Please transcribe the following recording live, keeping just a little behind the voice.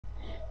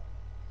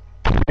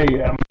Hey,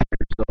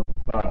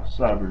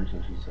 Sabers,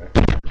 I should say.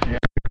 Yeah,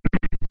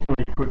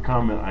 really quick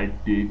comment. I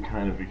did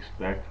kind of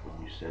expect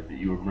when you said that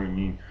you were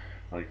bringing,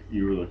 like,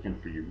 you were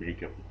looking for your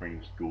makeup to bring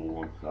to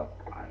school and stuff.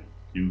 I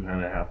do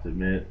kind of have to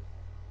admit,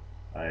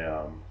 I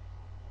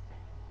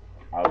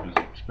I was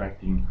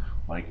expecting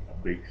like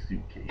a big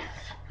suitcase,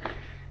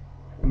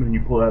 and then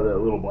you pull out that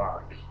little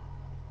box.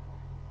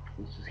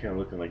 It's just kind of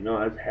looking like, no,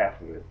 that's half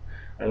of it.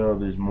 I know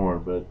there's more,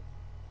 but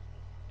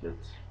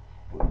that's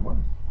what it was.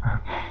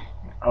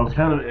 I was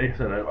kind of, like I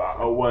said,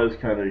 I was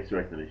kind of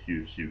expecting a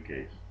huge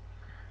suitcase.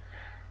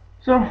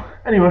 So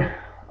anyway,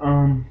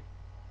 um,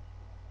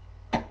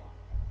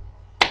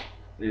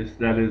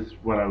 that is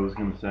what I was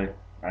gonna say.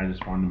 I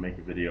just wanted to make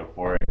a video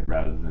for it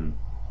rather than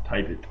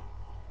type it.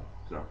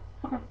 So,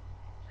 okay.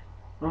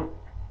 Well,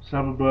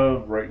 sub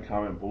above, write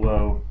comment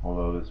below.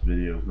 Although this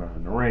video is not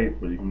in the rate,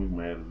 but you can look at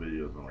my other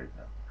videos and write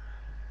them.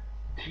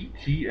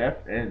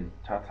 TTFN,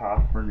 ta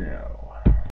ta for now.